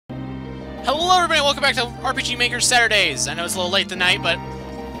Hello everybody, welcome back to RPG Maker Saturdays. I know it's a little late tonight, but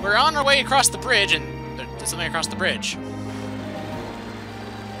we're on our way across the bridge, and there's something across the bridge.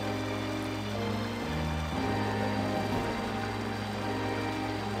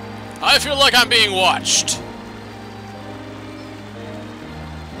 I feel like I'm being watched.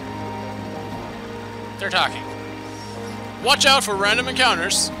 They're talking. Watch out for random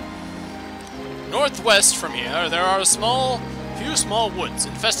encounters. Northwest from here, there are few small woods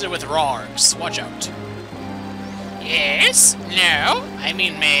infested with rargs. Watch out. Yes? No? I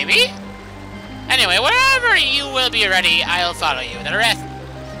mean maybe? Anyway, wherever you will be ready, I'll follow you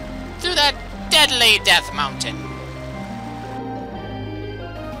through that deadly Death Mountain.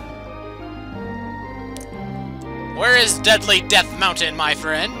 Where is Deadly Death Mountain, my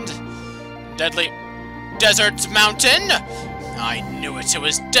friend? Deadly Desert Mountain? I knew it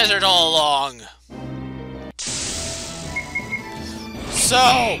was desert all along.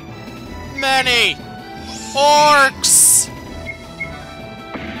 So many orcs!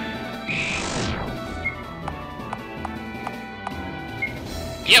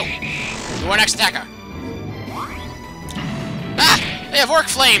 You are next attacker. Ah! They have orc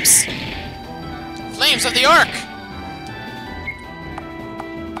flames! Flames of the orc!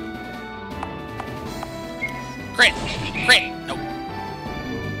 Crit! Crit! Nope.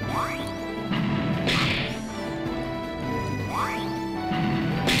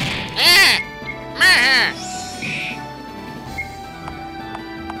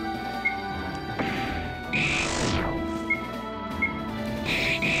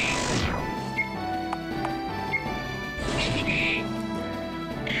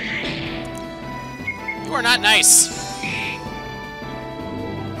 You are not nice.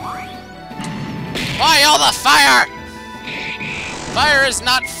 Why all the fire? Fire is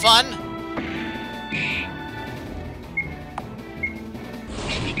not fun.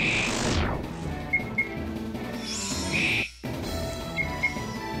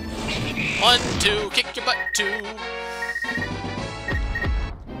 One, two, kick your butt, two.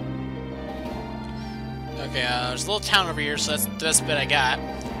 Okay, there's a little town over here, so that's the best bit I got.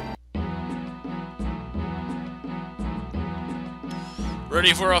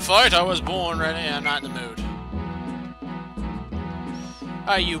 Ready for a fight? I was born ready. I'm not in the mood.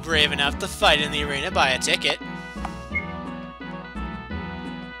 Are you brave enough to fight in the arena? Buy a ticket.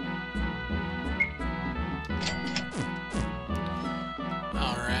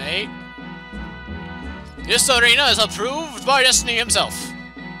 Alright. This arena is approved by Destiny himself.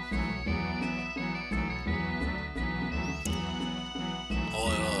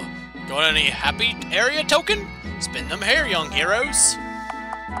 Got any happy area token? Spend them here, young heroes.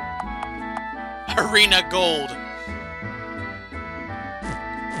 Arena gold.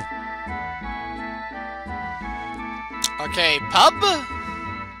 Okay, pub?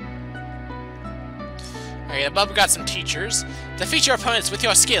 Okay, the pub got some teachers. Defeat your opponents with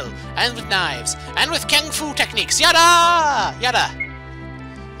your skill, and with knives, and with kung fu techniques. Yada! Yada!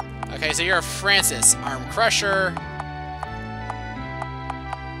 Okay, so you're Francis. Arm Crusher.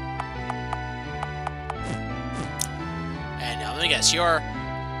 And now let me guess, you're...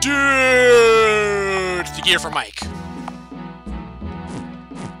 Dude! The gear for Mike.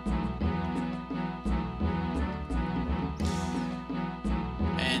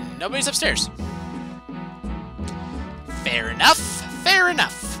 And nobody's upstairs. Fair enough. Fair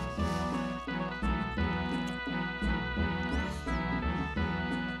enough.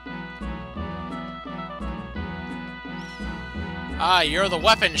 Ah, you're the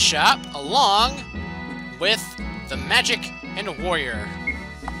weapon shop, along with the magic and warrior.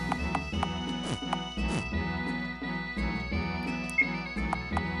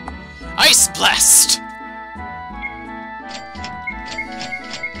 Ice Blast!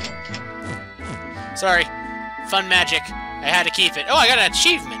 Sorry. Fun magic. I had to keep it. Oh, I got an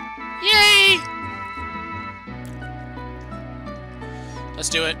achievement. Yay! Let's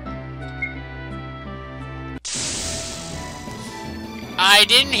do it. I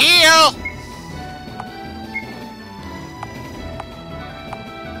didn't heal!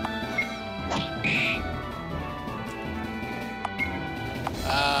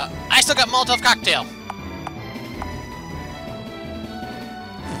 I still got Molotov Cocktail.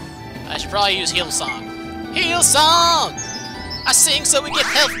 I should probably use Heal Song. Heal Song! I sing so we get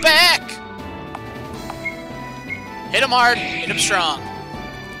health back! Hit him hard, hit him strong.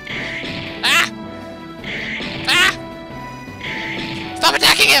 Ah! Ah! Stop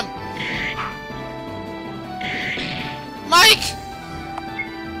attacking him! Mike!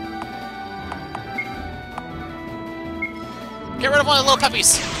 Get rid of one of the little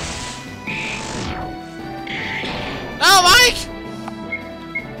puppies. No, Mike!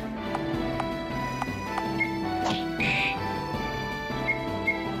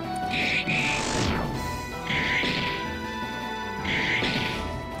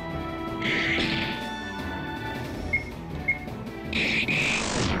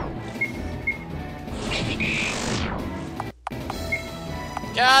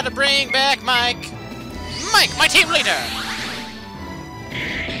 Gotta bring back Mike. Mike, my team leader!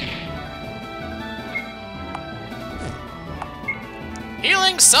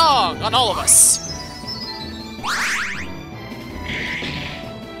 Healing song on all of us.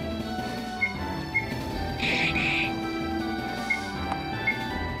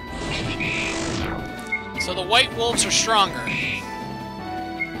 So the white wolves are stronger.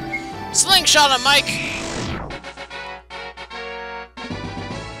 Slingshot on Mike!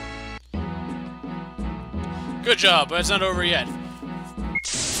 Good job, but it's not over yet.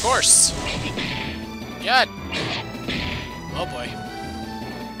 Of course. God. Oh boy.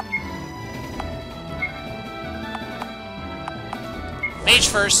 Mage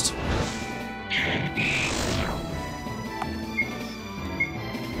first.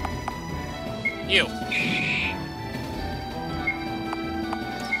 You.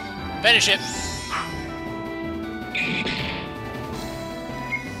 Finish it.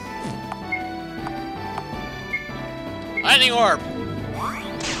 Lightning orb.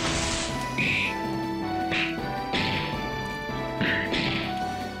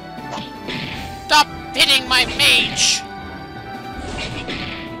 Stop hitting my mage.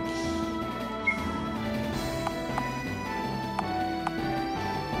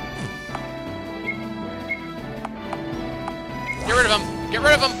 Get rid of him. Get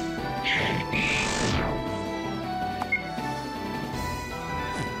rid of him.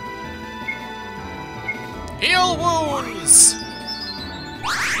 Heal wounds!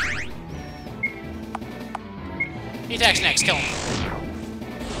 He attacks next, kill him.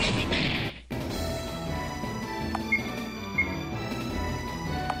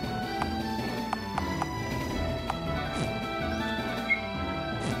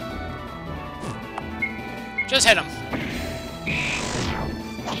 Just hit him.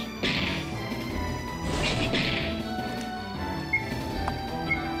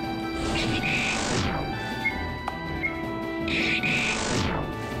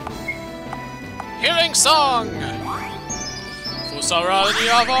 Healing song! Fusarani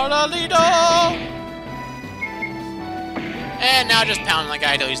Avaralido! And now just pound the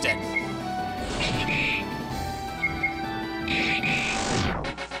guy till he's dead.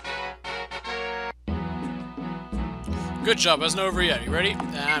 Good job, isn't over yet. You ready?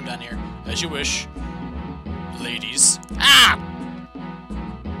 I'm done here. As you wish. Ladies. Ah!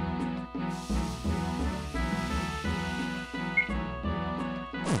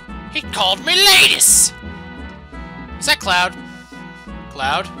 He called me ladies! Is that Cloud?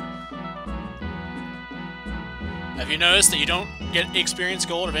 Cloud? Have you noticed that you don't get experience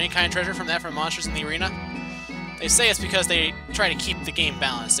gold of any kind of treasure from monsters in the arena? They say it's because they try to keep the game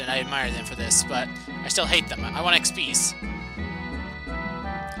balanced, and I admire them for this, but I still hate them. I want XPs.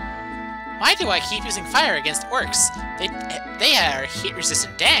 Why do I keep using fire against orcs? They are heat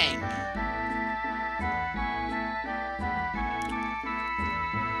resistant, dang!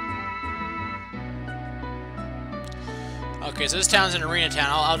 Okay, so this town's an arena town.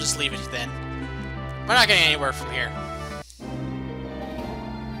 I'll just leave it then. We're not getting anywhere from here.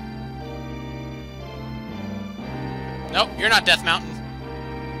 Nope, you're not Death Mountain.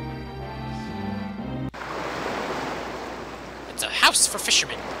 It's a house for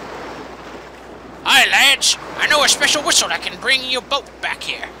fishermen. Hi, lads. I know a special whistle that can bring your boat back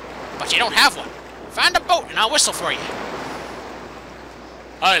here. But you don't have one. Find a boat and I'll whistle for you.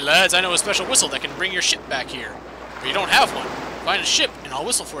 Hi, lads. I know a special whistle that can bring your ship back here. But you don't have one. Find a ship and I'll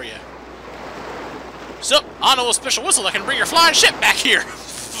whistle for you. Sup? I know a special whistle that can bring your flying ship back here.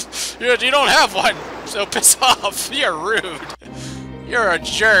 You don't have one. So piss off. You're rude. You're a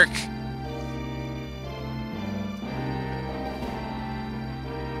jerk.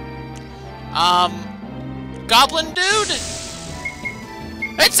 Goblin dude?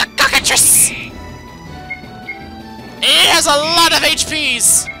 It's a cockatrice! It has a lot of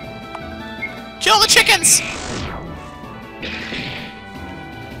HPs! Kill the chickens!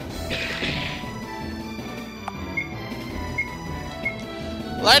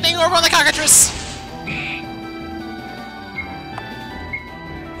 Lightning orb on the cockatrice!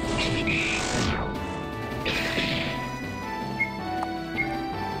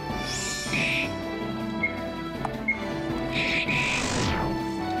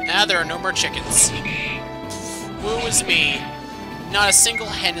 Now there are no more chickens. Woe is me. Not a single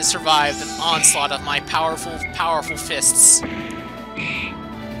hen has survived an onslaught of my powerful, powerful fists.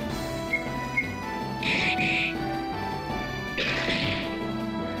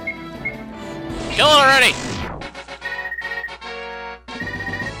 Kill it already!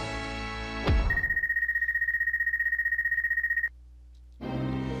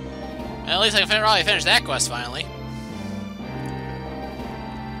 At least I can probably finish that quest finally.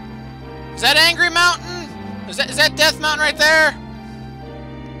 Is that Angry Mountain? Is that Death Mountain right there?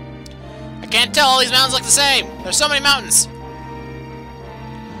 I can't tell. All these mountains look the same. There's so many mountains.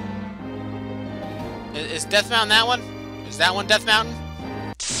 Is Death Mountain that one? Is that one Death Mountain?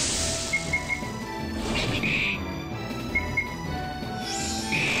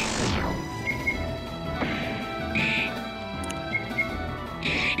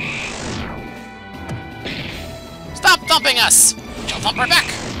 Stop thumping us! She'll thump right back!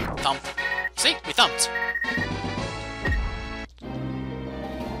 Thump. See? We thumped.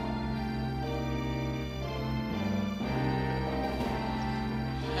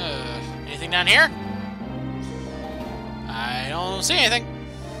 Anything down here? I don't see anything.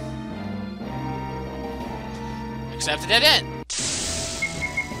 Except a dead end.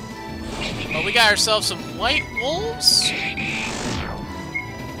 But we got ourselves some white wolves.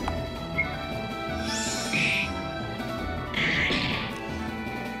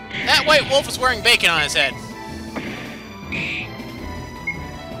 That white wolf is wearing bacon on his head.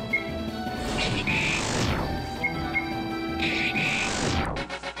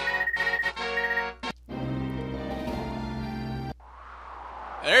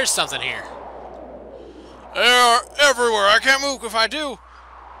 There's something here. They are everywhere. I can't move if I do.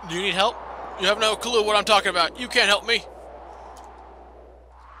 Do you need help? You have no clue what I'm talking about. You can't help me.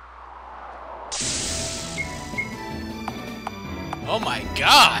 Oh my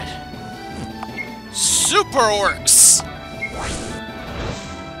god! Super orcs!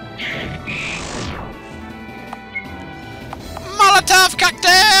 Molotov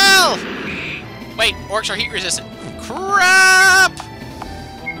cocktail! Wait, orcs are heat resistant. Crap!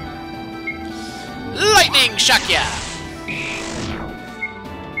 Lightning shock ya!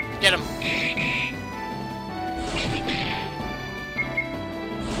 Get him.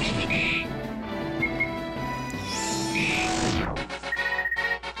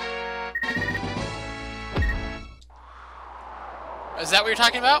 Is that what you're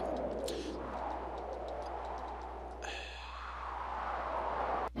talking about?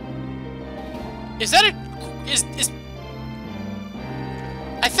 Is that a... Is...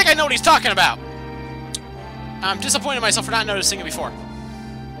 I think I know what he's talking about. I'm disappointed in myself for not noticing it before.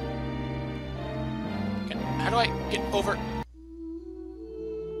 Okay, how do I get over...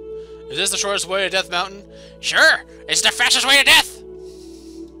 Is this the shortest way to Death Mountain? Sure! It's the fastest way to death!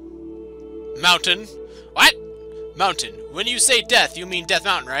 Mountain? What? Mountain. When you say death, you mean Death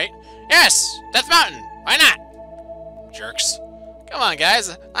Mountain, right? Yes! Death Mountain! Why not? Jerks. Come on,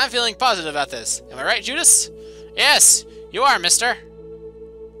 guys. I'm feeling positive about this. Am I right, Judas? Yes, you are, mister.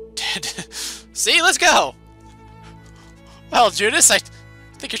 See? Let's go! Well, Judas, I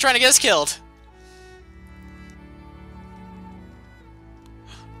think you're trying to get us killed.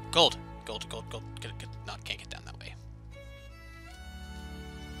 Gold. Gold, gold, gold. No, can't get down that way.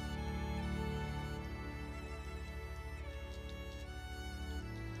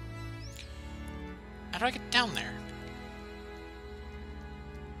 How do I get down there?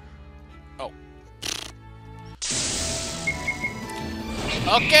 Oh.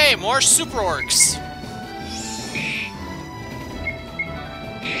 Okay, more super orcs.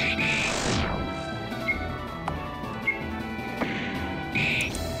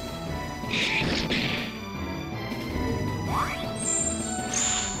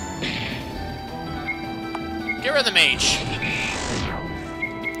 Get rid of the mage.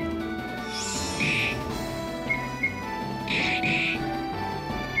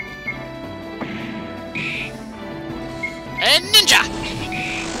 And ninja!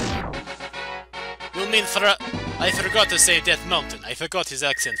 You mean I forgot to say Death Mountain. I forgot his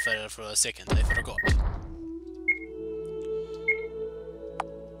accent for a second. I forgot.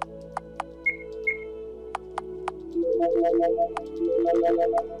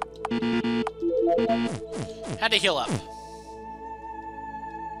 Had to heal up.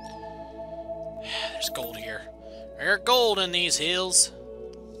 There's gold here. There's gold in these hills.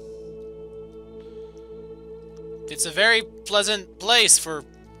 It's a very pleasant place for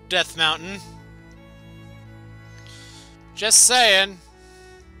Death Mountain. Just saying.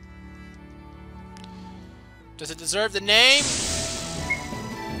 Does it deserve the name?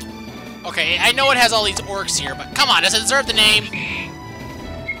 Okay, I know it has all these orcs here, but come on, does it deserve the name?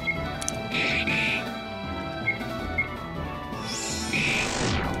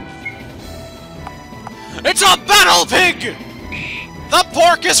 It's a battle pig! The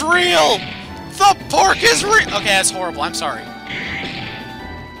pork is real! The pork is real! Okay, that's horrible, I'm sorry.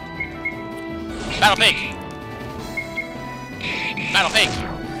 Battle pig! Battle pig!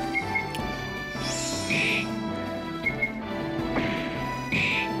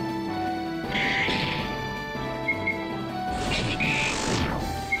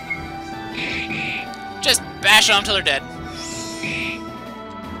 Bash them till they're dead.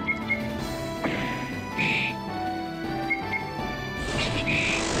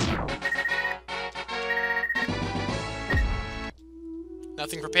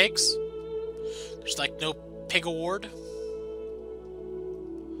 Nothing for pigs? There's like no pig award?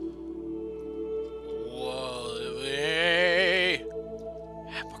 Whoa, hey.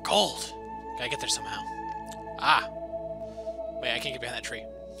 More gold. Gotta get there somehow. Ah. Wait, I can't get behind that tree.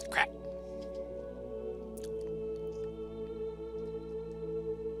 Crap.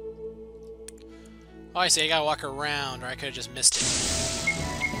 Oh, I see. I gotta walk around, or I could've just missed it.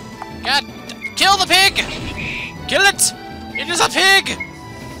 God! Kill the pig! Kill it! It is a pig!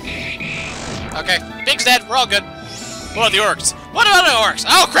 Okay, pig's dead. We're all good. What about the orcs? What about the orcs?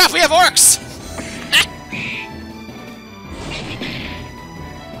 Oh crap, we have orcs!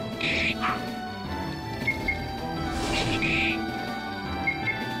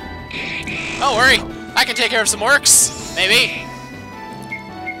 Don't worry, I can take care of some orcs. Maybe.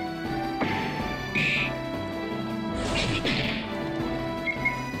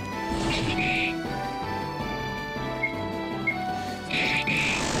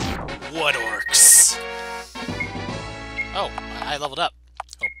 What orcs? Oh, I leveled up.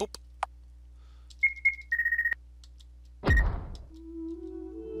 Oh, boop.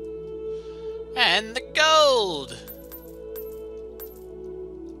 And the gold!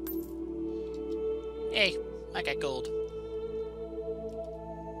 Hey, I got gold.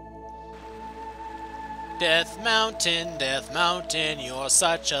 Death Mountain, you're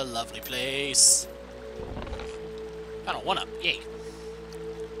such a lovely place. Found a 1-up, yay.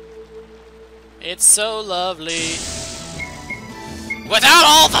 It's so lovely. Without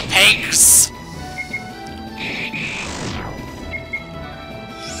all the pigs!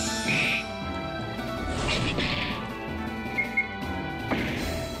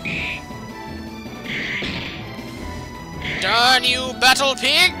 Darn you, battle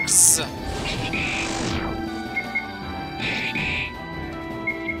pigs!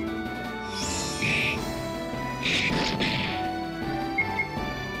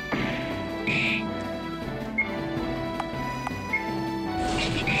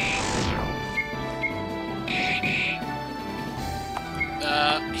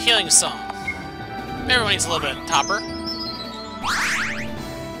 Healing song. Everyone needs a little bit of topper.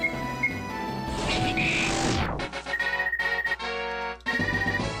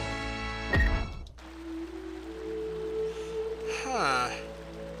 Huh.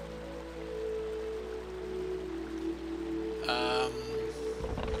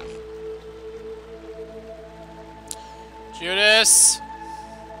 Judas?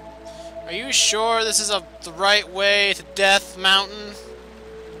 Are you sure this is the right way to Death Mountain?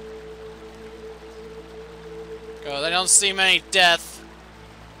 God, I don't see many death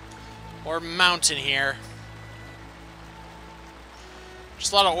or mountain here.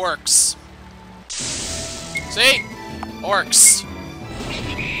 Just a lot of orcs. See? Orcs.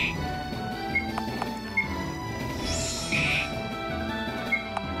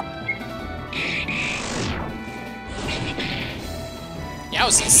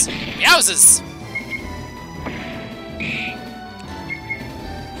 Yowzes. Yowzes!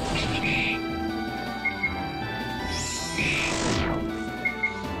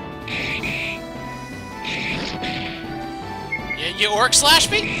 You orc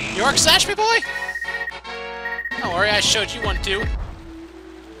slash me? You orc slash me, boy? Don't worry, I showed you one too.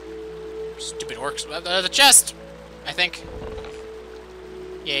 Stupid orcs. The chest! I think.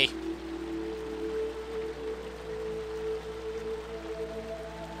 Yay.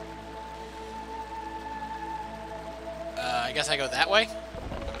 I guess I go that way?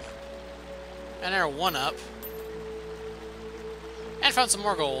 And there, 1-up. And found some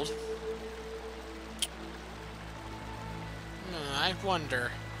more gold. I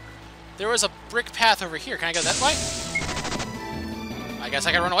wonder. There was a brick path over here. Can I go that way? I guess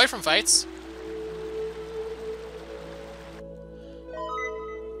I can run away from fights.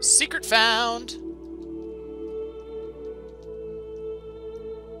 Secret found!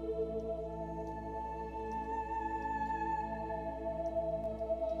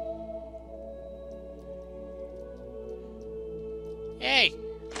 Hey!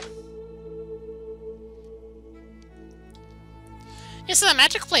 This is a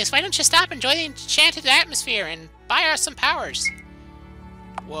magical place. Why don't you stop, enjoy the enchanted atmosphere, and buy us some powers?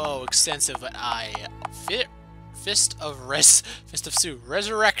 Whoa, extensive eye. Fist of Sue.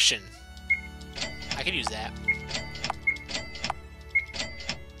 Resurrection. I could use that.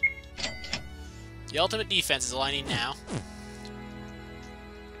 The ultimate defense is all I need now.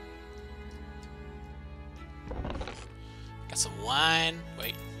 Got some wine.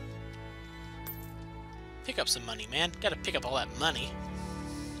 Wait. Pick up some money, man. Gotta pick up all that money.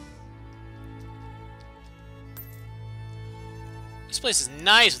 This place is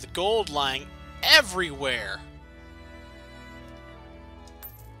nice with gold lying everywhere.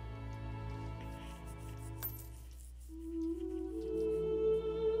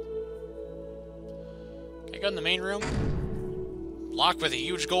 Can I go in the main room? Locked with a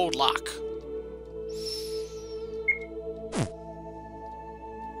huge gold lock.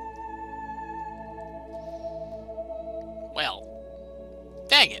 Well,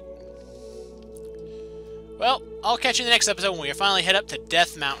 dang it. Well, I'll catch you in the next episode when we finally head up to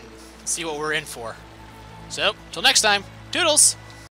Death Mountain and see what we're in for. So, till next time, toodles!